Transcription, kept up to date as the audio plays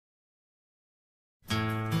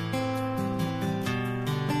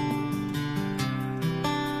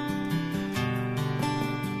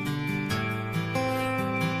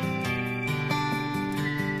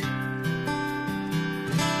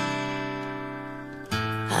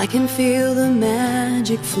I can feel the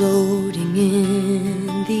magic floating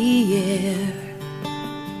in the air.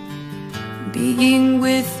 Being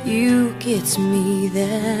with you gets me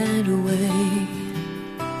that way.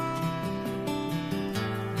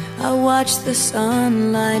 I watch the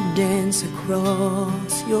sunlight dance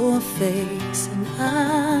across your face, and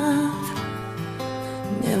I've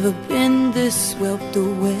never been this swept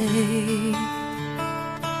away.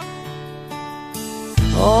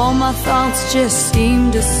 All my thoughts just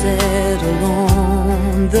seem to settle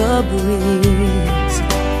on the breeze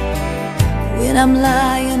when I'm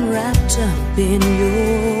lying wrapped up in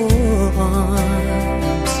your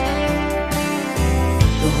arms.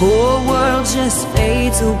 The whole world just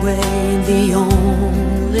fades away, and the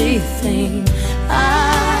only thing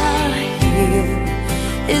I hear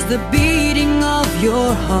is the beating of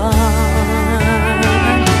your heart.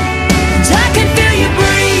 And I can feel you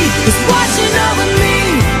breathe, it's washing over me,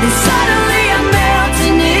 and suddenly I'm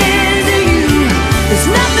melting into you. There's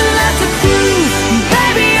nothing left to prove, and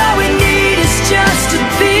baby, all we need is just to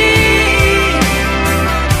be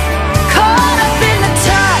caught up in the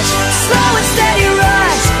touch, slow and steady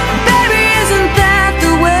rush. Baby, isn't that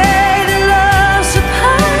the way that love's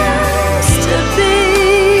supposed to be?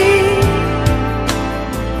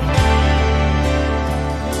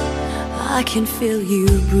 I can feel you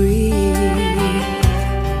breathe.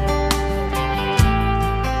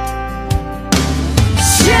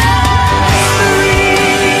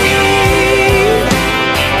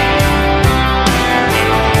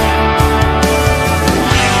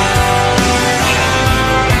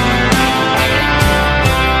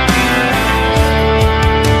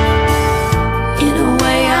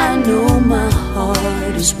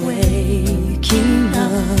 Waking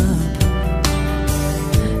up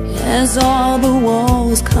as all the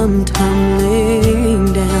walls come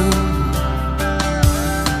tumbling down,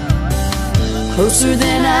 closer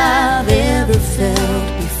than I've ever felt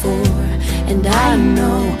before. And I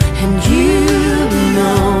know, and you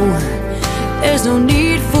know, there's no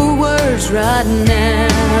need for words right now.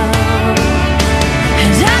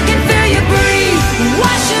 And I can feel you breathe,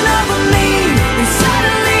 washing over me, and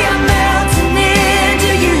suddenly I'm melting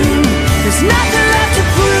into you. There's nothing left to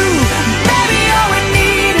prove, baby, all we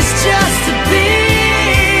need is just to be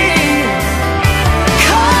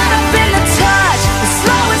caught up in the touch, the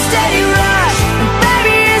slow and steady rush. And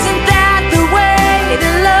baby, isn't that the way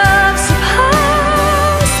that love's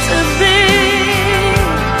supposed to be?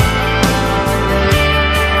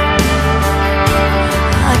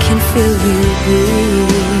 I can feel you breathe.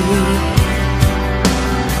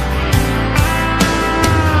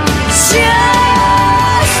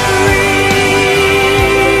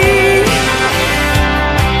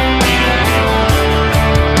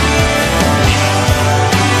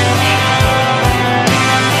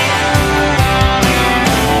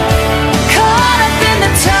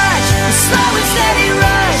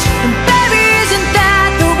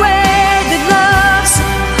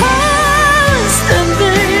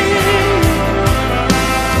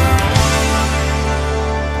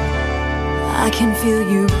 I can feel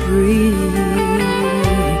you breathe.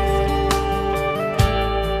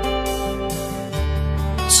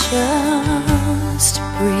 Just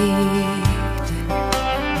breathe.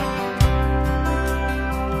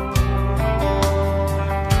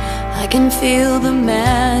 I can feel the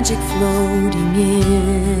magic floating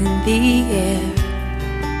in the air.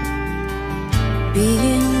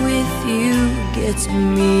 Being with you gets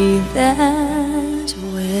me that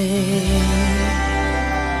way.